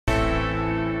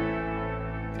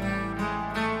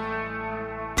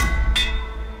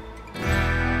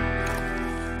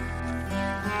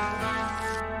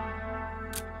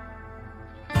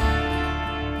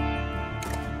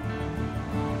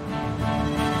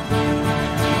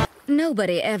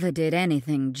Nobody ever did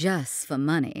anything just for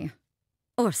money.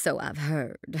 Or so I've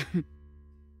heard.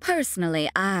 Personally,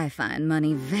 I find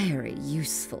money very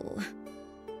useful.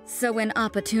 So when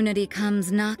opportunity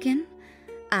comes knocking,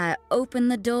 I open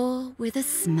the door with a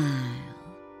smile.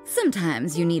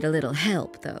 Sometimes you need a little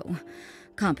help, though.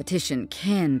 Competition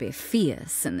can be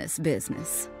fierce in this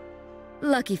business.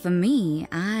 Lucky for me,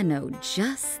 I know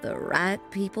just the right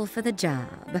people for the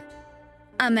job.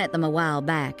 I met them a while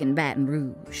back in Baton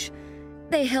Rouge.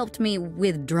 They helped me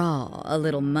withdraw a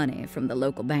little money from the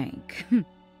local bank.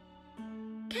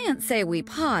 Can't say we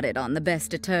parted on the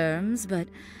best of terms, but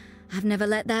I've never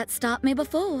let that stop me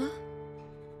before.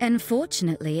 And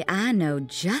fortunately, I know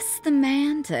just the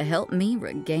man to help me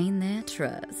regain their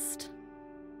trust.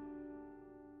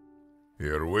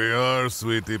 Here we are,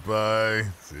 sweetie pie.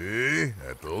 See?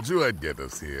 I told you I'd get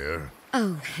us here.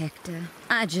 Oh, Hector,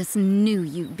 I just knew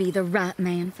you'd be the right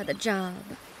man for the job.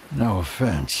 No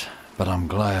offense, but I'm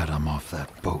glad I'm off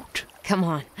that boat. Come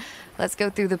on, let's go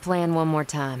through the plan one more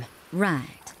time.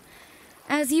 Right.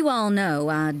 As you all know,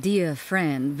 our dear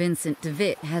friend Vincent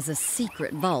DeVitt has a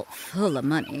secret vault full of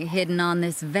money hidden on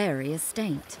this very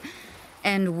estate.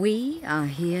 And we are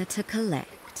here to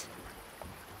collect.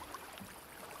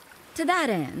 To that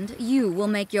end, you will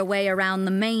make your way around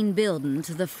the main building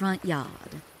to the front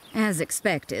yard. As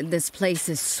expected, this place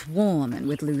is swarming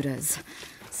with looters,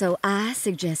 so I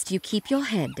suggest you keep your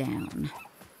head down.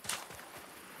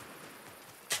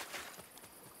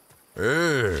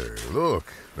 Hey, look,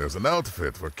 there's an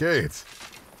outfit for Kate.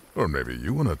 Or maybe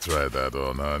you want to try that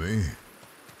on, honey.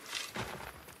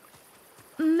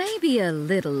 Maybe a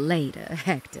little later,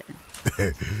 Hector.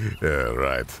 Yeah,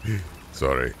 right.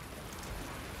 Sorry.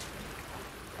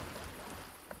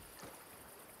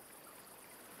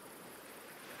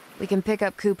 We can pick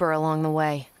up Cooper along the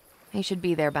way. He should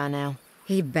be there by now.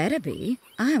 He better be.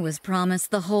 I was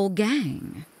promised the whole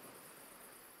gang.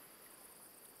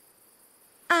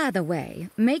 Either way,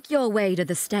 make your way to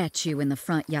the statue in the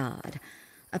front yard.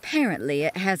 Apparently,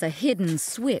 it has a hidden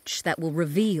switch that will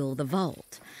reveal the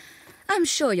vault. I'm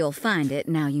sure you'll find it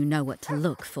now you know what to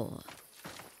look for.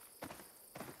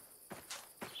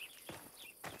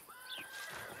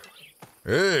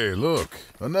 Hey, look,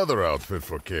 another outfit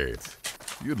for Kate.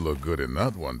 You'd look good in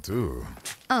that one, too.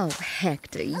 Oh,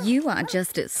 Hector, you are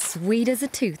just as sweet as a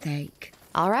toothache.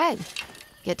 All right.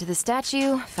 Get to the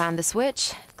statue, find the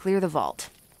switch, clear the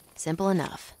vault. Simple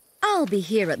enough. I'll be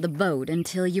here at the boat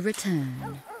until you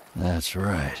return. That's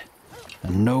right.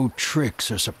 And no tricks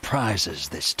or surprises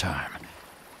this time.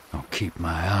 I'll keep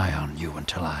my eye on you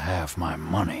until I have my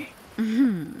money.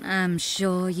 I'm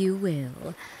sure you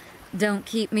will. Don't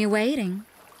keep me waiting.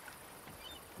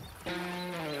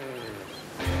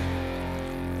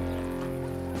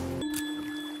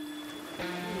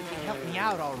 Help me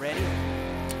out already.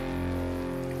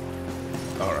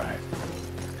 All right.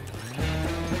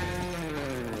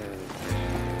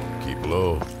 Keep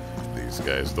low. These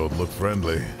guys don't look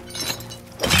friendly.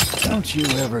 Don't you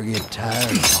ever get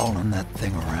tired of hauling that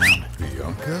thing around?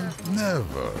 Bianca?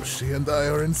 Never. She and I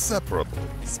are inseparable.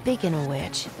 Speaking of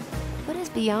which, what does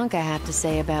Bianca have to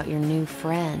say about your new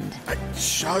friend?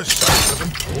 Shush, I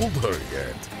haven't told her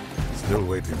yet. Still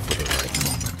waiting for the right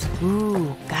moment.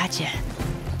 Ooh, gotcha.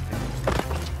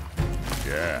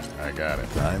 Yeah, I got it.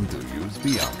 Time to use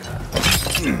Bianca.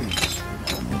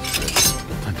 Almost ready.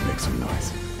 Time to make some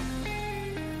noise.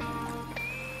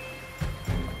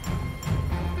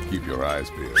 Keep your eyes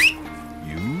peeled.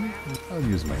 You? I'll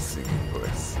use my singing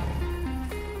voice.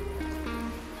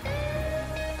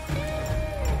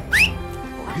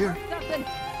 Over here.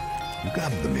 You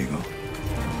got it, amigo.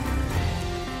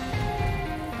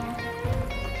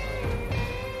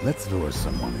 Let's lure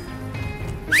someone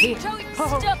in. Stop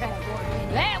it!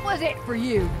 That was it for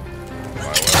you.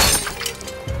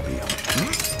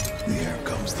 Here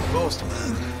comes the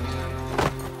postman.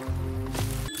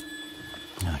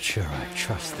 Not sure I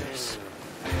trust this.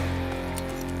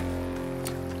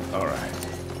 All right.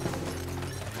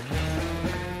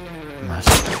 My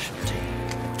specialty.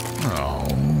 Oh.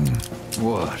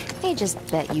 What? He just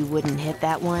bet you wouldn't hit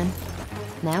that one.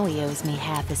 Now he owes me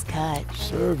half his cut.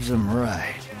 Serves him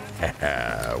right.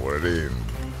 We're in.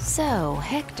 So,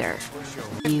 Hector,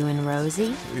 you and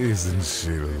Rosie? Isn't she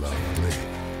lovely?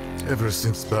 Ever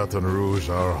since Baton Rouge,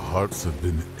 our hearts have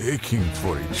been aching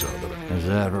for each other. Is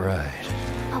that right?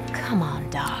 Oh, come on,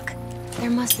 Doc.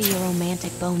 There must be a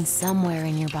romantic bone somewhere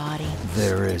in your body.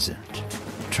 There isn't.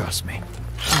 Trust me.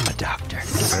 I'm a doctor.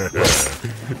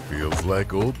 Feels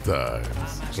like old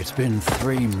times. It's been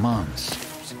 3 months.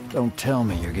 Don't tell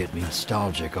me you're getting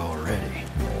nostalgic already.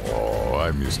 Oh,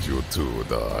 I missed you too,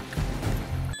 Doc.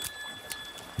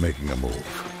 Making a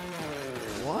move.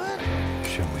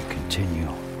 Shall we continue?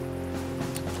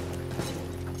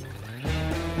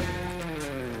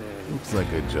 Looks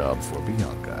like a job for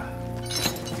Bianca.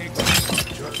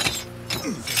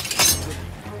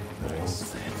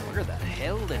 Where the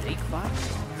hell did he find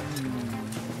it?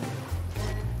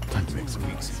 Time to make some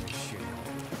weeks.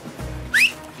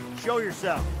 Show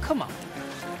yourself. Come on.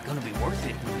 Gonna be worth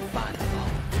it when we find the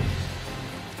vault.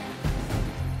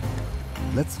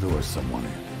 Let's lure someone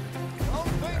in.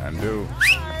 Can do.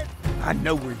 I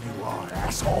know where you are,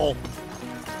 asshole.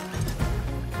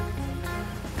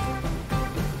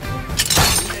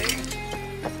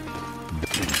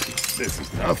 This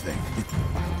is nothing.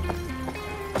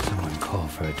 Someone call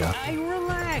for a doctor. Hey,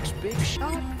 relax, big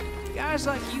shot. Guys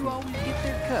like you always get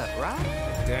their cut, right?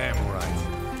 Damn right.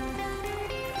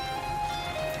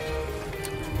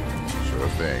 Sure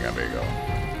thing, amigo.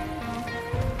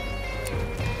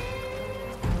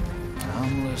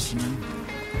 I'm listening.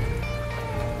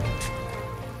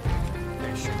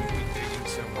 They shouldn't be digging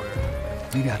somewhere.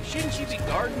 We got Shouldn't you be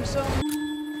guarding something?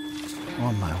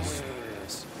 on my way.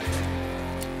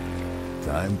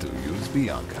 Time to use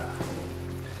Bianca.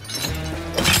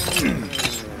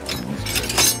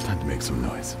 Time to make some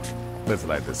noise. Let's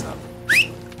light this up.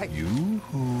 You?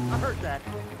 I heard that.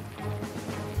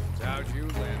 So how'd you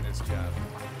land this job?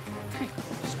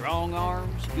 Strong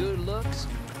arms, good looks,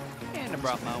 and I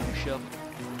brought my own shovel.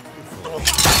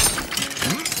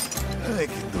 I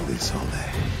can do this all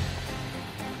day.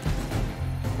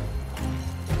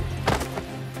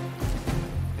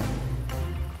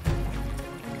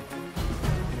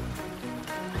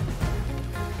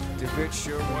 DeVitt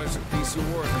sure was a piece of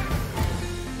work.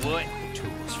 What?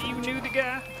 You knew the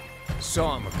guy?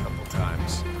 Saw him a couple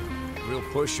times. Real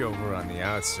pushover on the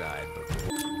outside, but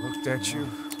looked at you.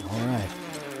 All right.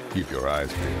 Keep your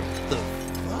eyes peeled.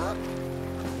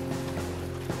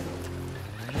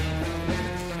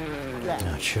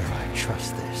 Not sure I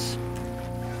trust this.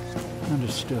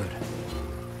 Understood.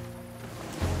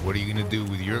 What are you gonna do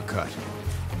with your cut?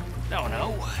 Don't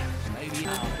know. Maybe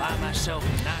I'll buy myself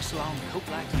a nice long coat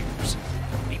like yours.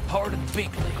 Be part of the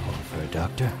big league. Call for a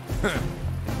doctor?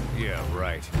 Yeah,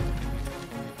 right.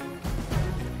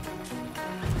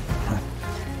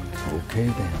 Okay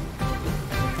then.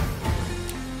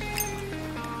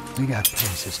 We got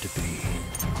places to be.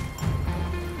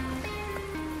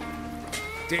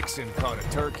 Dixon caught a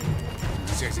turkey.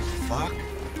 Says he's fuck.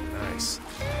 Nice.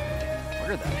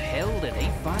 Where the hell did he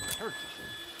find turkey?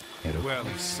 Well,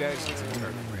 he says it's a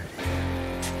turkey.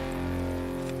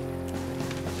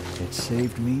 It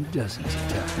saved me dozens of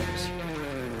times.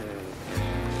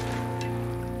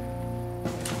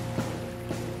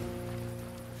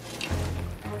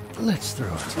 Let's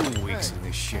throw it. 2 weeks in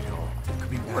this shithole. Could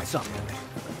be worth something.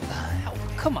 Oh,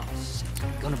 come on. It's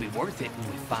gonna be worth it when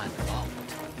we find the vault.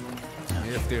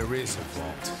 If there is a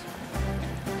vault.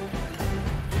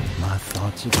 My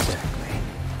thoughts exactly.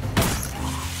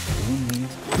 Who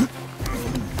needs...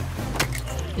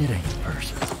 It ain't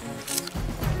personal.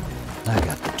 I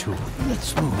got the tool.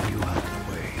 Let's move you out of the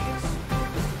way.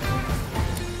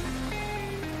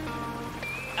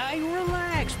 Hey,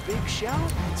 relax, big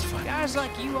shot. It's fine. Guys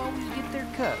like you always get their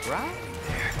cut, right?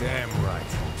 Damn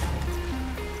right.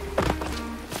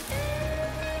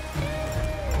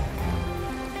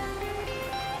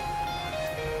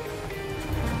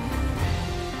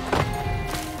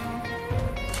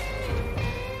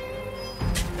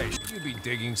 Hey, should you be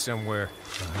digging somewhere?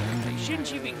 Hey,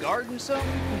 shouldn't you be guarding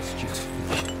something? It's just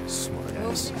fishing. Smart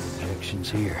ass.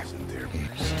 Protection's here. Steady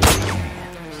hands.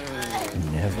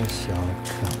 Never saw it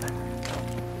coming.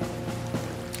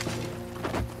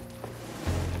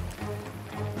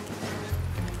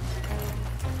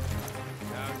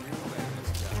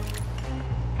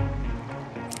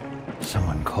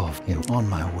 Someone coughed. It on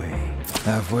my way.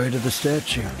 Halfway to the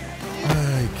statue.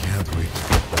 I can't wait to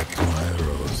get back to my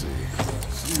Rosie.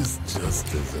 She's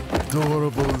just as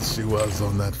adorable as she was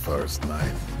on that first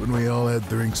night, when we all had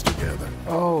drinks together.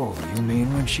 Oh, you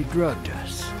mean when she drugged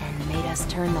us? And made us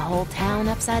turn the whole town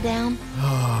upside down?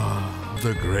 Ah,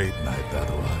 the great night that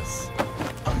was.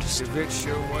 DeVitt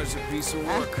sure was a piece of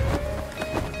work.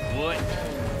 What?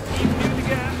 You knew the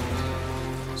guy?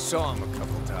 Saw him a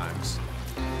couple times.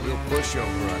 Real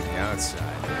pushover on the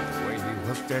outside. The way he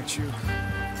looked at you.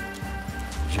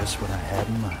 Just what I had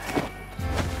in mind.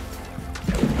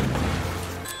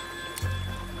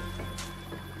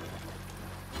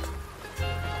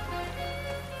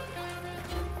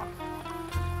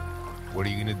 What are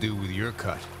you gonna do with your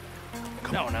cut?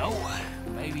 Don't know.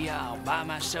 Maybe I'll buy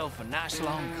myself a nice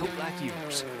long coat like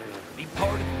yours. Be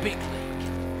part of the big league.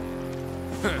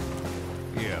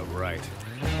 Yeah, right.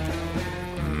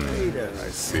 I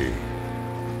see.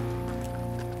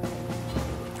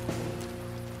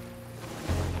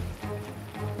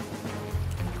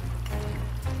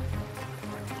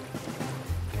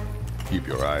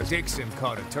 your eyes. Dixon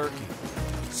caught a turkey.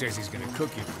 Says he's gonna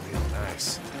cook it real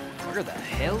nice. Where the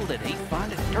hell did he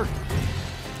find a turkey?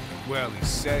 Well, he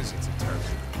says it's a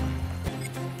turkey.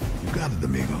 You got it,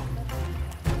 amigo.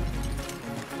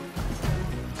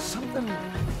 Something...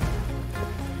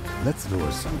 Let's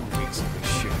lure someone. Beats the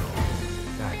shit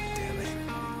off. God damn it.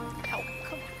 Oh,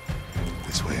 come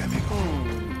This way, amigo.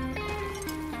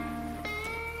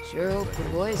 Sure hope the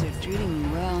boys are treating you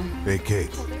well. Hey,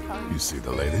 Kate. You see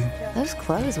the lady? Those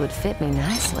clothes would fit me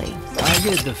nicely. I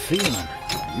get the feeling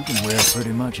you can wear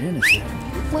pretty much anything.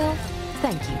 Well,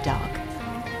 thank you, Doc.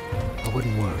 I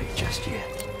wouldn't worry just yet.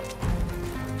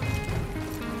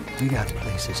 We got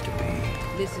places to be.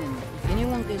 Listen, if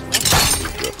anyone gets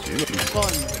rough, call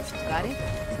me. Got it?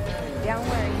 Don't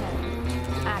worry,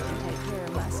 honey. I can take care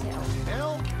of myself.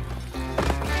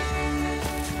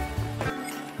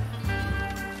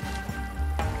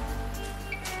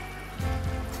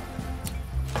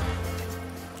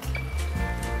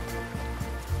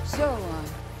 So,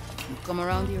 you come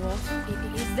around here often?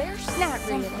 Is there not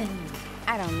really?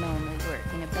 I don't normally work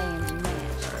in abandoned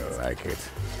mansions. I like it.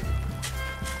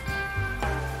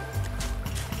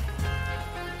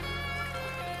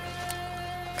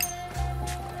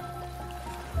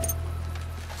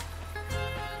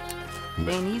 It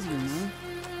ain't easy, you know.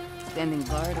 Standing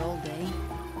guard all day.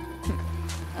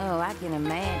 Oh, I can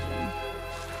imagine.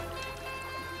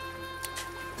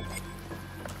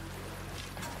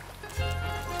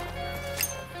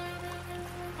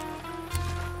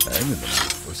 I'm in the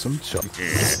mood for some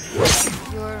chocolate.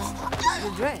 Your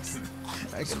dress.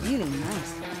 It's really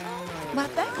nice. Why,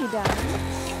 thank you, darling.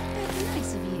 That's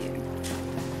nice of you.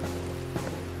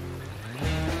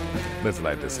 Let's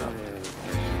light this up.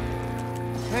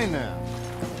 Hey now.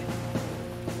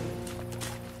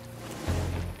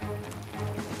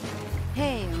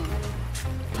 Hey,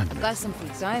 got some free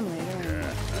time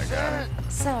later. I got it.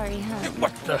 Sorry, honey.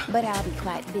 What the? But I'll be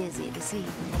quite busy this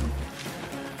evening.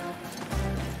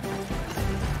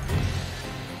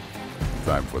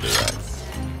 Time for the rice.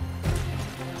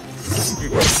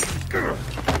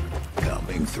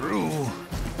 Coming through.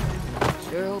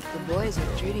 Sure hope the boys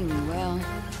are treating you well.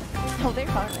 Oh, they're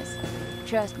harmless.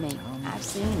 Trust me, I've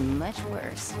seen much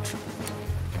worse.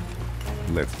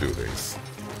 Let's do this.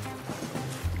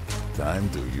 Time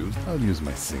to use. I'll use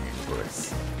my singing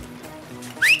voice.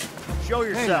 Show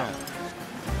yourself.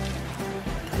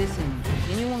 Listen, if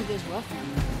anyone gets rough with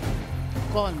you,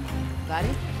 call me. Got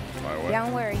it?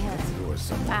 Don't worry, honey. Or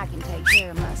someone. I can take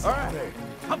care of myself. All right.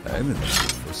 I'm in the mood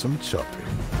for some chopping.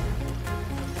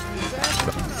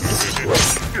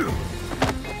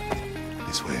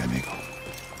 This way, amigo.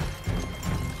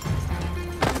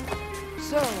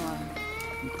 So,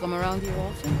 you come around here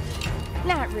often?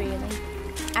 Not really.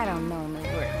 I don't normally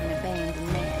work in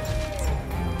abandoned mansions.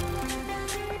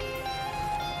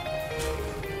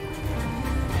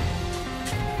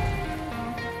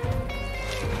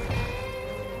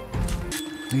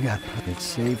 We got it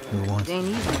saved me once. It ain't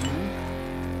easy,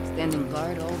 man. Standing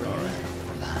guard all day.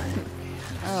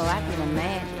 Oh, I can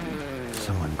imagine.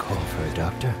 Someone call for a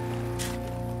doctor?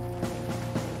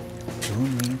 Who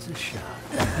needs a shot?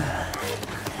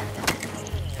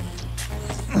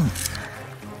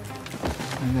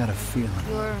 I got a feeling.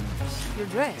 Your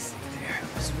dress.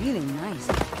 It's really nice.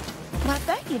 Why,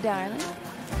 thank you, darling.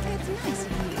 That's nice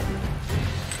of you.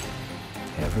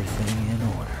 Everything in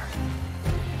order.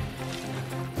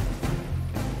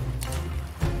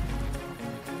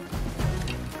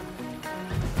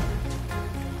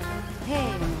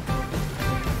 Hey,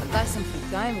 I got some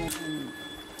free time and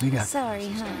We got Sorry,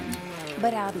 honey.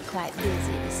 But I'll be quite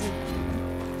busy this evening.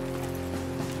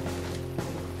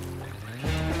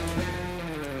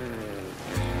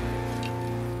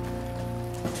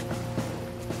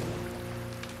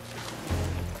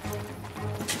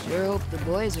 sure hope the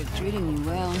boys are treating you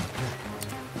well.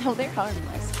 Oh, they're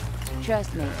harmless.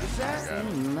 Trust me, I've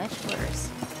seen much worse.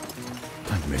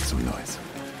 Time to make some noise.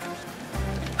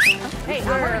 Hey, I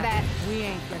heard that. We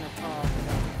ain't gonna talk.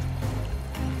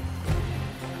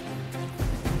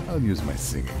 I'll use my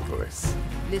singing voice.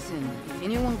 Listen, if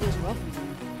anyone gets rough with you,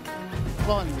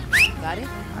 call me. Got it?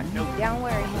 I know. Don't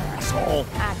worry, honey. Asshole.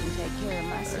 I can take care of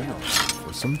myself.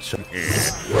 For some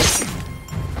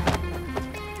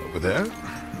Over there?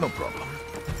 No problem.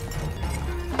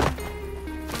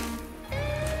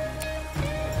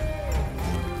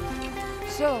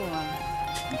 So,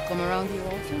 you come around here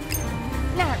often?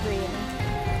 Not really.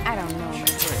 I don't normally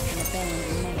work in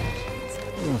abandoned mansions.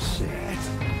 We'll see.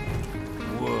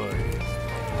 Wood.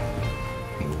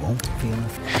 You won't feel a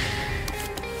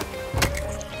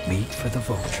meat for the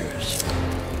vultures.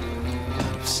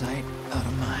 Out of sight, out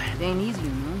of mind. It ain't easy, you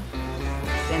know.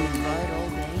 Standing guard all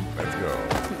day. Let's go.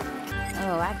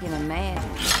 Oh, I can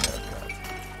imagine.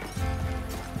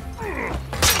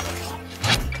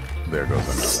 There goes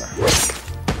another.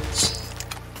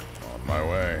 On my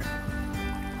way.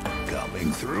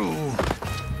 Coming through.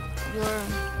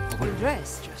 Your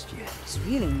dress Just yet. is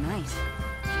really nice.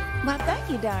 Well, thank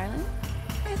you, darling.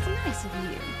 That's nice of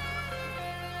you.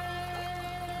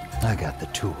 I got the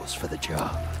tools for the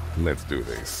job. Let's do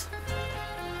this.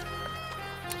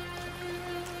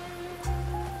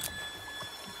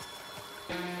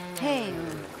 Hey,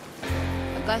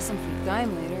 I got some free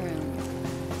time later.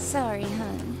 Sorry,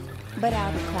 hon, but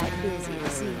I'll be quite busy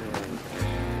this evening.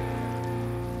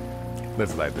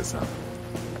 Let's light this up.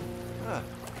 Huh.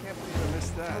 Can't believe I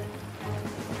missed that.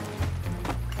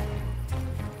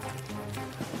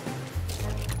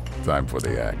 Time for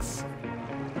the axe.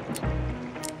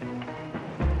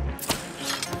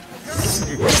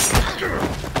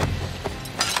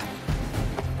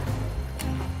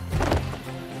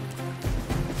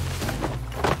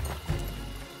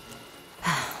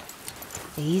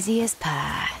 Easy as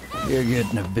pie. You're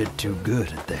getting a bit too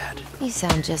good at that. You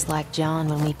sound just like John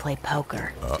when we play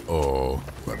poker. Uh-oh.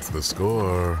 What's the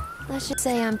score? Let's just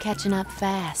say I'm catching up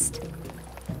fast.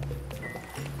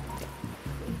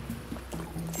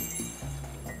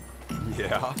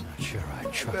 Yeah? Not sure I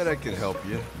trust. Bet I can help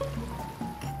you.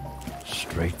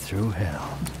 Straight through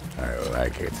hell. I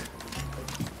like it.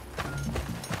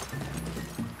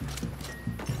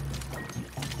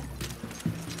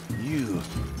 You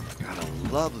got a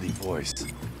lovely voice.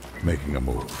 Making a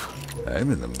move.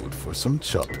 I'm in the mood for some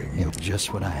chopping. It was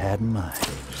just what I had in mind.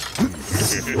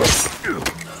 See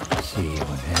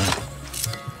what happens.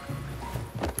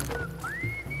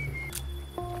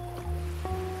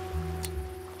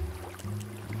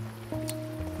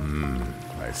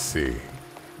 I see.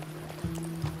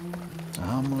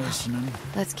 I'm listening.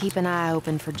 Let's keep an eye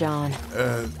open for John.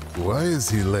 Why is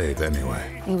he late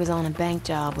anyway? He was on a bank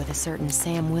job with a certain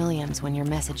Sam Williams when your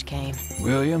message came.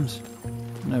 Williams?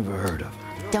 Never heard of.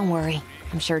 Don't worry.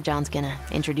 I'm sure John's gonna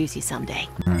introduce you someday.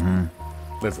 Mm-hmm.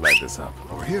 Let's light this up.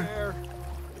 Over here.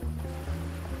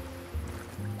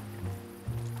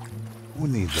 Who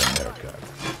needs a haircut?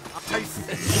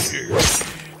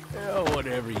 Oh,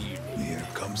 whatever you need. Here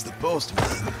comes the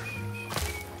postman.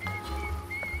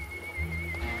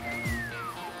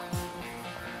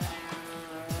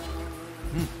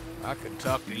 I could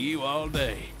talk to you all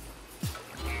day.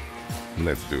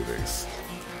 Let's do this.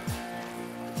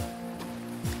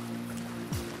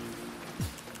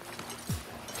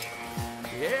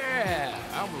 Yeah,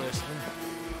 I'm listening.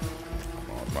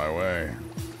 On my way.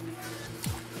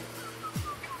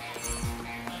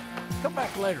 Come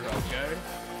back later, okay?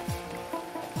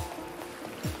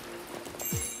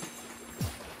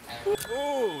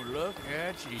 Oh, look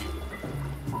at you.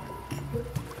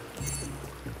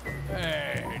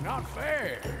 Hey, not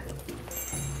fair.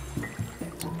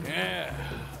 Yeah,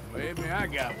 maybe I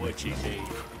got what you need.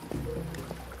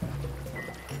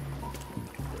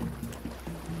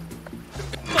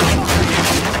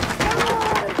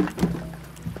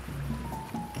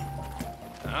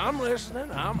 I'm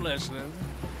listening, I'm listening.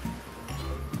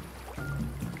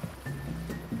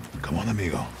 Come on,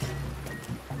 amigo.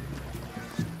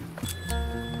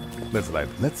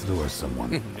 Let's lure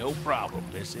someone. No problem,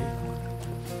 Missy.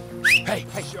 Hey,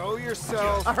 Show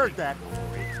yourself. I heard that.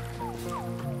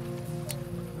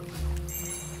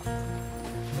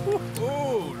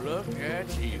 oh, look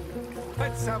at you.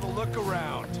 Let's have a look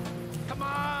around. Come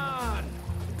on.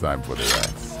 Time for the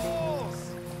axe.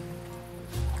 Fools.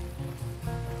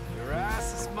 Your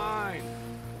ass is mine.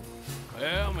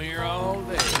 Well, I'm here all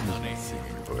day, honey.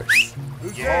 Singing voice.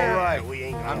 All right. We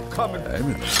ain't. I'm coming. I'm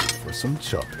in the mood for some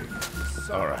chopping.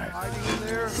 All right. Hiding in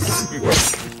there.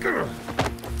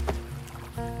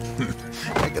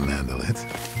 I can handle it.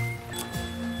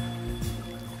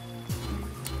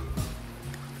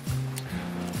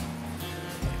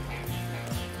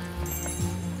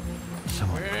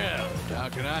 Someone. Well, how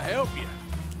can I help you?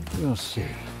 We'll see.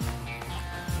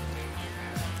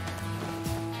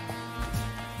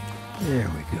 There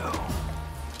we go.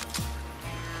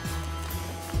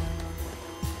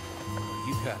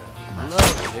 You got a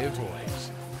lovely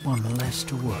voice. One less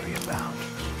to worry about.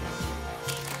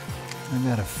 I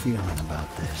got a feeling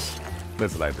about this.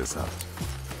 Let's light this up.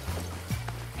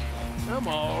 I'm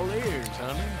all ears,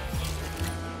 honey.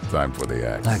 Time for the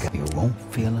axe. Like you won't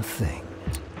feel a thing.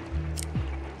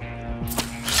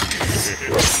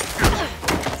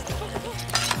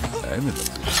 I'm in the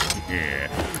mood. Yeah.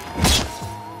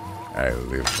 I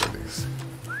live for this.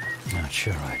 Not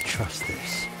sure I trust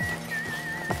this.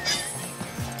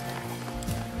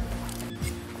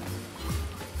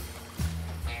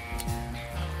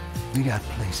 We got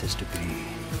places to be.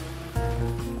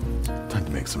 Time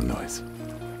to make some noise.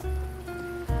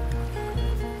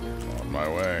 On my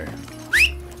way.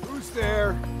 Who's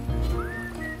there?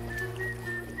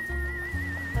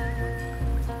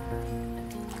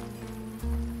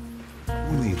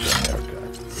 Who needs a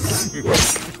haircut?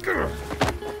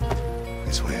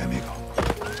 This way, amigo.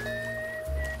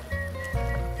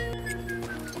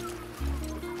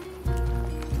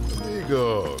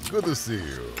 Amigo, good to see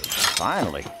you.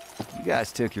 Finally. You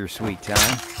guys took your sweet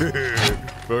time.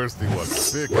 First he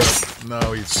wants to pick up,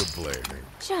 now he's complaining.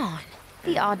 John,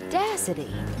 the audacity.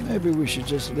 Maybe we should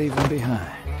just leave him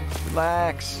behind.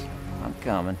 Relax. I'm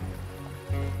coming.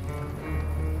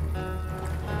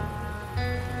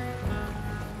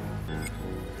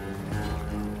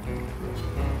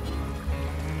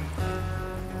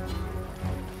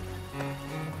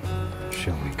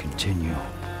 Shall we continue?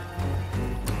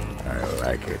 I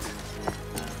like it.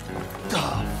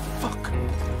 Oh, fuck.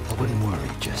 I wouldn't worry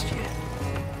just yet.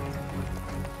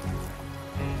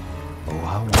 Oh,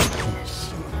 I want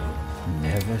this.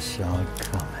 Never saw it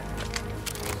coming.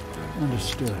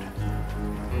 Understood.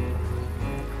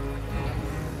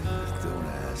 Don't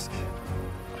ask.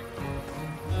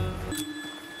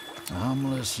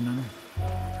 I'm listening.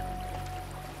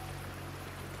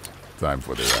 Time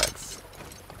for the axe.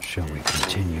 Shall we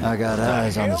continue? I got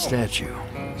eyes on the statue.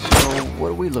 So, what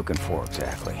are we looking for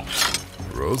exactly?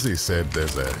 Rosie said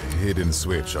there's a hidden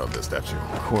switch on the statue.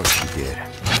 Of course she did.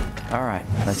 All right,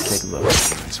 let's take a look.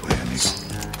 This way, amigo.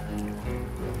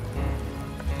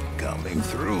 Coming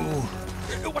through.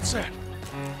 What's that?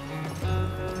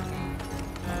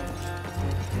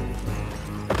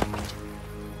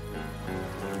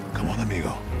 Come on,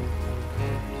 amigo.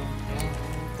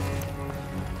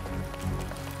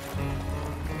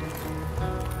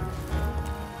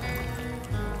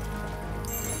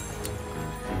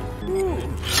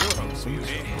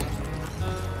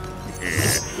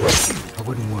 I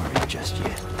wouldn't worry just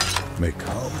yet. May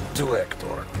come to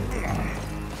Hector.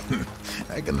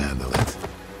 I can handle it.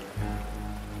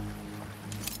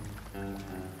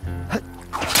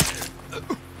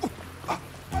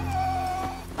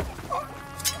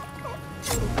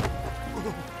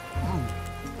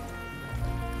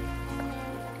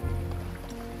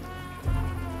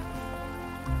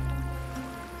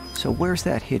 So where's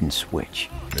that hidden switch?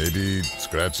 Maybe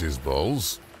scratch his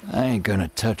balls? I ain't gonna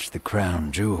touch the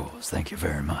crown jewels, thank you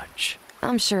very much.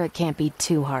 I'm sure it can't be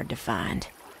too hard to find.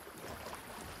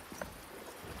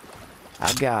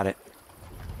 I got it.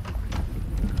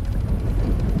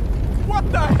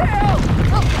 What the hell?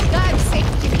 Oh, for God's sake,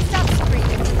 Jimmy, stop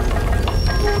screaming.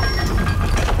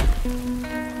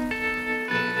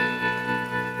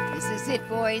 This is it,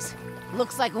 boys.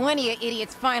 Looks like one of you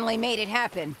idiots finally made it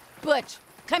happen. Butch,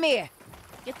 come here.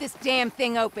 Get this damn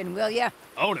thing open, will ya?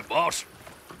 On it, boss.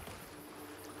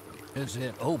 Is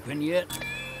it open yet?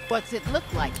 What's it look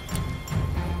like?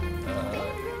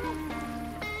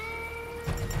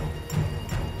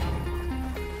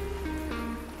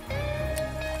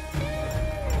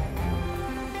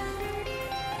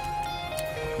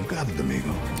 You got it,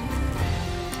 amigo.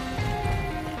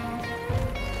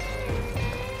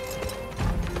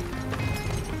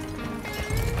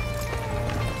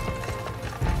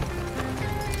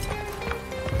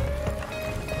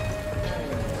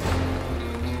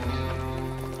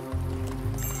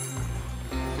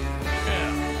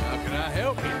 How can I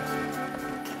help you?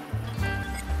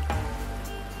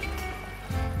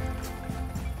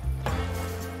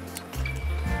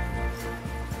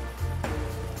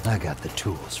 I got the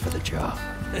tools for the job.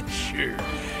 Sure.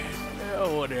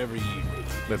 Whatever you need.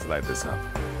 Let's light this up.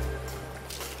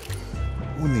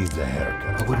 Who needs a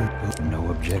haircut? I wouldn't put no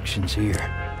objections here.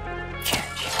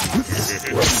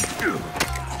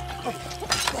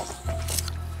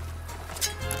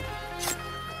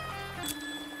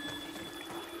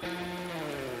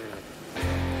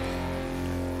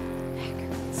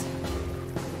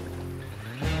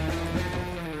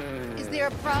 Is there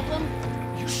a problem?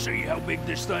 You see how big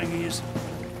this thing is?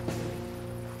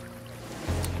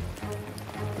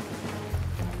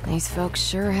 These folks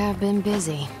sure have been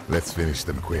busy. Let's finish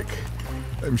them quick.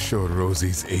 I'm sure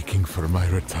Rosie's aching for my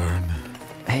return.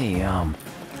 Hey,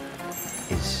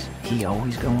 is he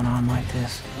always going on like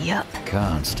this? Yup.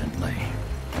 Constantly.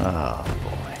 Oh,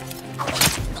 boy.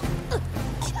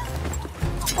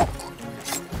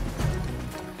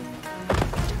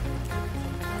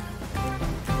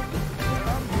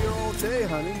 I'm here all day,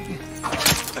 honey.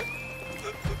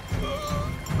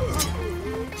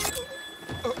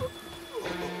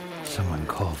 Someone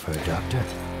call for a doctor?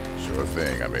 Sure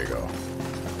thing, amigo.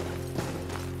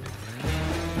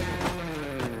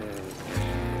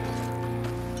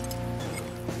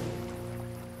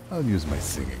 I'll use my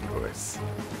singing voice.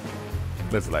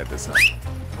 Let's light this up.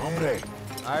 Hombre,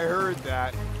 I heard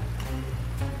that.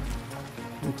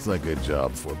 Looks like a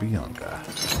job for Bianca.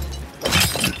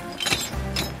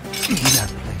 We got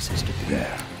places to be.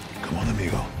 There. Come on,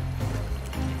 amigo.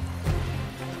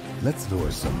 Let's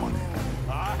lure someone in.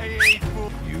 I ain't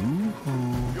fool.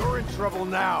 You're in trouble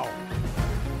now.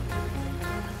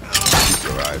 Keep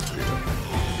your eyes peeled.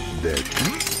 There.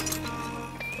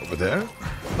 Over there?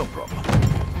 No problem.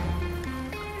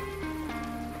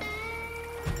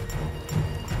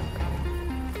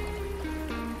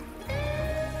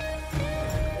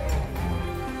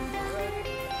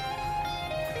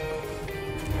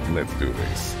 Let's do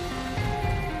this.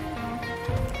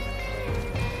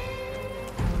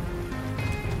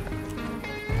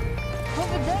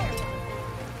 Over there.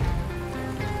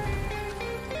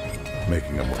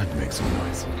 Making a move. Make some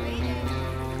noise.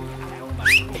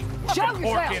 Show Cork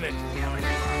yourself. in it.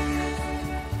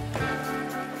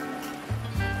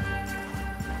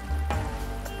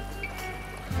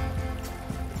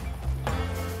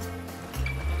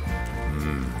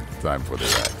 Time for the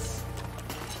rats.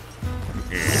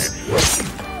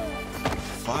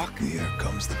 Fuck, here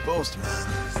comes the postman.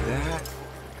 Is that?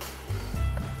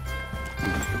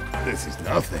 This is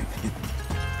nothing.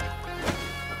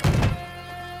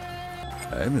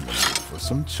 I'm in the mood for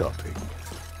some chopping.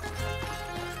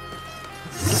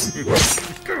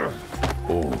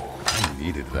 Oh, I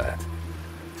needed that.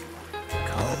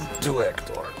 Come to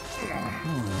Hector.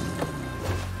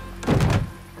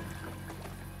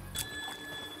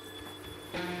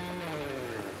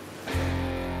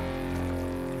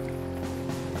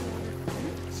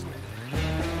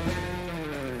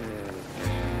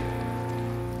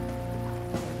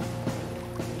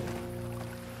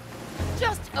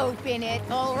 Just open it,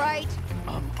 all right?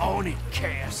 I'm on it,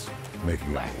 Cass. Making a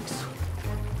Relax. move.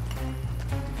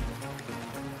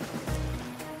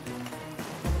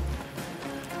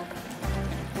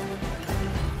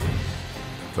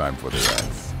 Time for the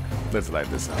rats. Let's light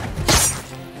this up.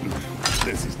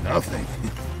 This is nothing.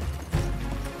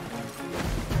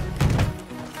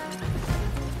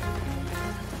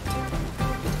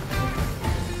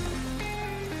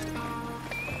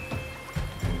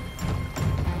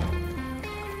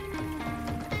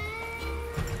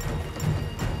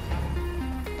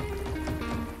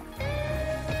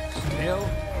 Still?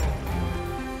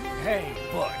 Hey,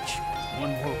 Butch.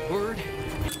 One more word,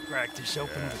 crack this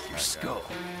open with your skull.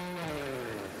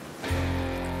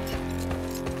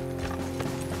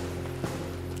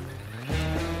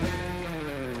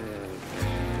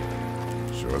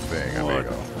 Sure thing,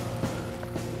 amigo.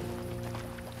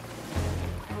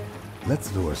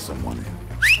 Let's lure someone in.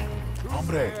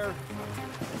 Hombre.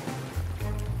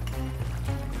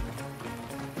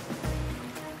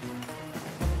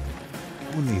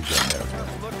 Who needs a haircut?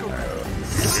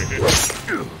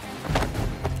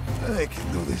 I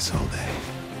can do this all day.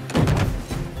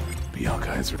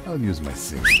 Bianca is... I'll use my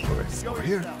singing voice. Over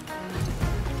here.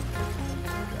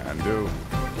 Can do.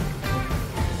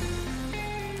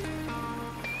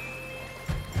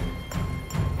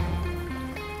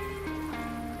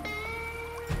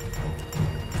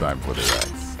 Time for the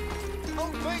rats.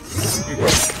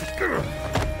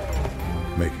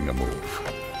 Making a move.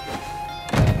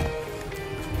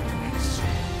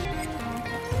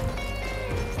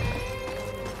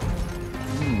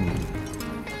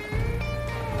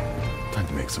 Time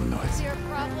to make some noise. Is there a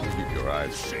problem? Keep your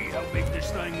eyes See how big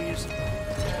this thing is?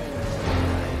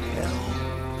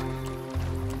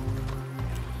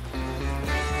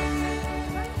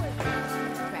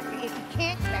 Crack it. If you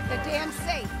can't, crack the damn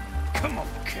safe. Come on,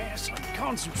 Cass, I'm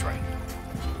concentrating.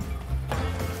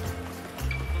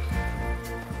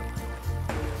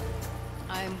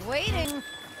 I'm waiting.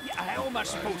 Yeah, how am I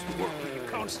supposed to work when you're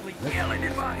constantly yelling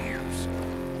in my ears?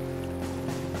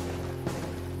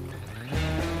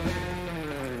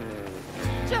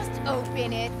 Just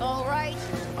open it, all right?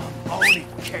 I'm on it,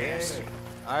 Cass.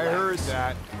 I heard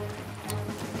that.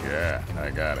 Yeah, I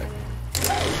got it.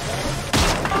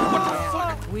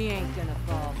 We ain't gonna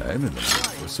fall. I'm in the mood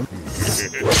for some... Is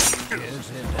it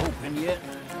open yet?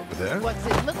 Over there? What's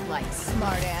it look like,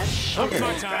 smartass? Okay,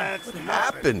 What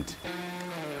happened?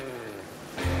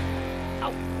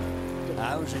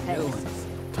 How's it doing?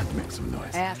 Time to make some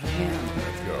noise. Ask him.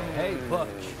 Let's go. Hey,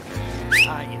 Butch.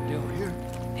 How you doing? Here.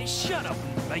 Hey, shut up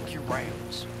and make your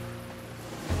rounds.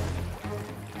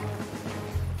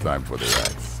 Time for the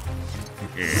rats.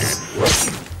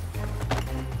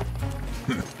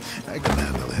 I can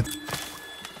handle it.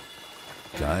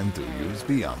 Time to use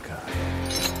Bianca.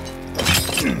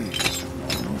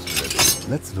 Almost ready.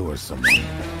 Let's lure someone.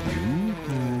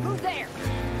 Who's there?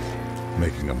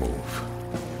 Making a move.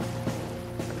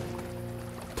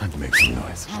 Time to make some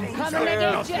noise. I'm coming to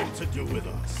get you. Nothing to do with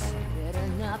us. Better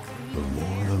not. The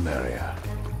more the merrier.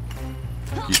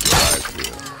 Keep your eyes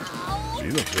peeled. She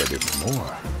looks ready for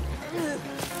more.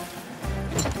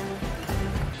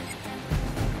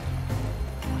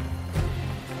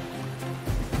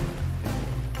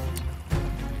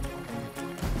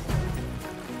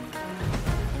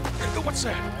 What's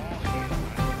that?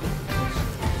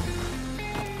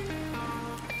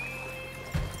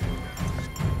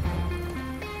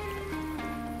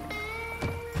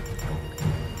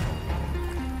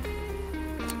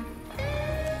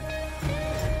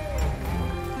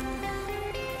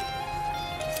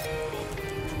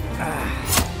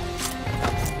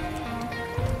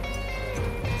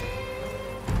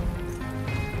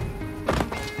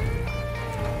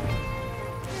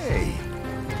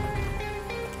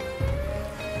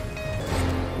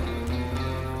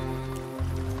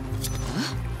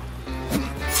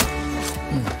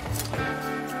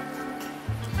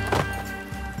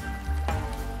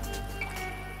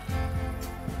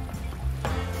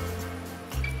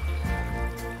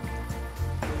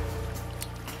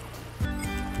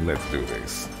 Let's do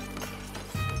this.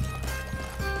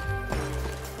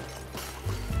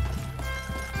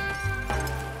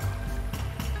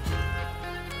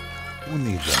 Who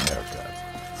needs a haircut?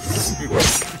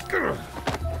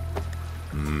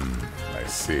 I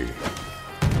see.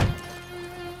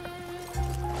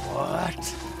 What?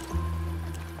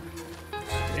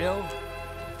 Still?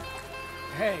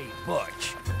 Hey,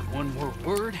 Butch. One more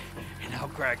word, and I'll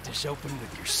crack this open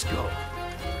with your skull.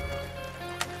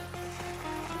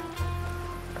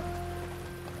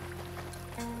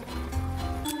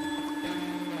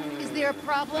 Is there a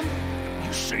problem?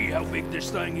 You see how big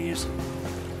this thing is?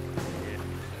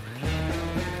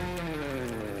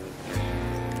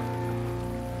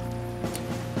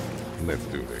 Let's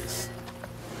do this.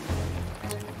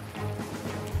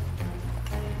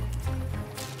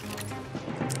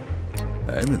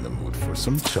 I'm in the mood for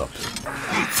some chopping.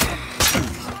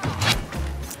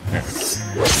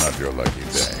 Not your lucky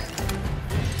day.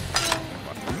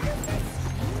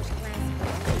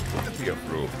 Plenty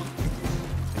of room.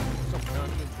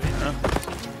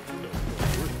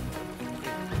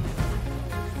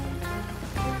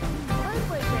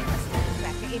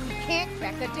 If you can't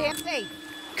crack the damn safe.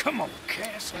 Come on,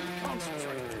 Cass.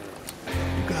 Concentrate.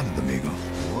 You got it, amigo.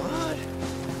 What?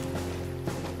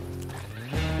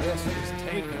 This is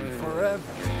taking forever.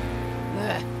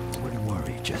 Wouldn't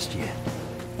worry just yet.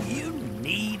 You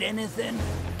need anything?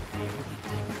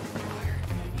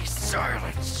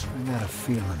 Silence. I got a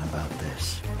feeling about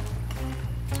this.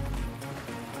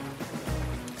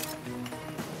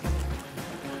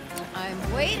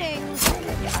 I'm waiting.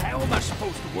 How am I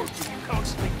supposed to work with you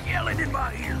constantly yelling in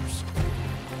my ears?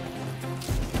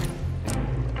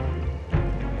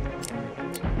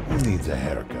 Who needs a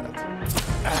haircut?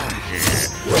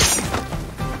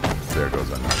 There goes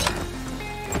another.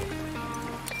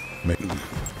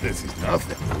 This is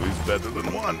nothing. Two is better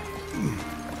than one.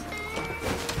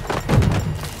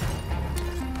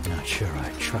 Not sure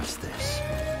I trust this.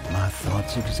 My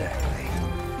thoughts exactly.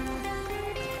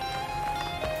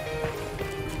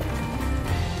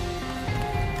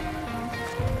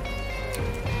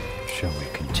 Shall we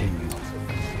continue?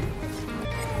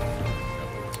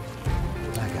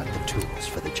 I got the tools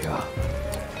for the job.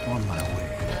 On my way.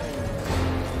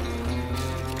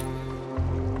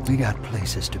 We got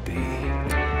places to be.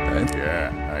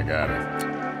 Yeah, I got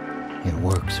it. It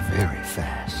works very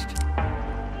fast.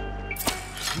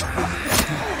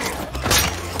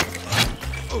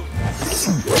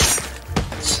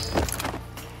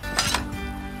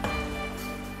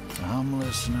 I'm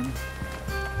listening.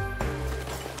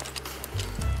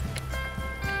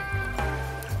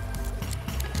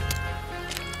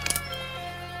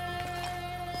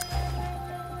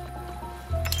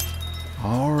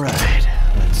 All right,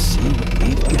 let's see what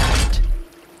we've got.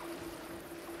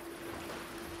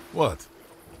 What?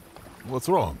 What's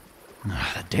wrong?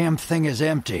 The damn thing is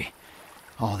empty.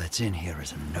 All that's in here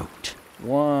is a note.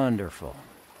 Wonderful.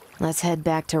 Let's head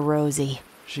back to Rosie.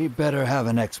 She better have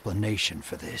an explanation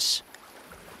for this.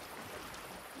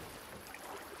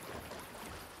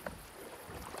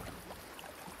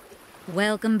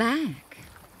 Welcome back.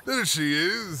 There she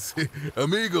is.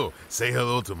 Amigo, say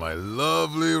hello to my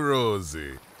lovely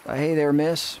Rosie. Hey there,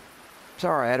 miss.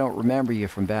 Sorry, I don't remember you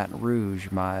from Baton Rouge.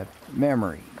 My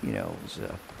memory, is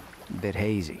a bit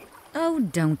hazy. Oh,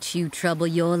 don't you trouble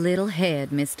your little head,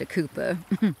 Mr. Cooper.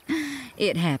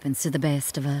 It happens to the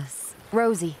best of us.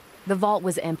 Rosie, the vault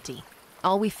was empty.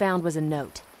 All we found was a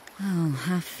note. Oh,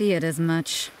 I feared as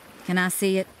much. Can I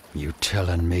see it? You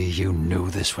telling me you knew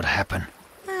this would happen?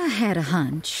 I had a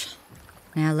hunch.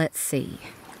 Now let's see.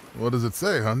 What does it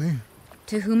say, honey?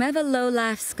 To whomever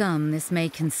low-life scum this may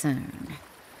concern,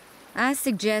 I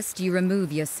suggest you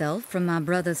remove yourself from my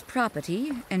brother's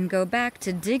property and go back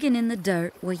to digging in the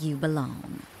dirt where you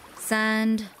belong.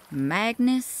 Signed,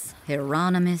 Magnus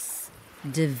Hieronymus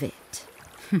DeVitt.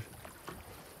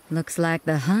 Looks like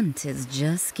the hunt is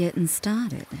just getting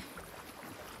started.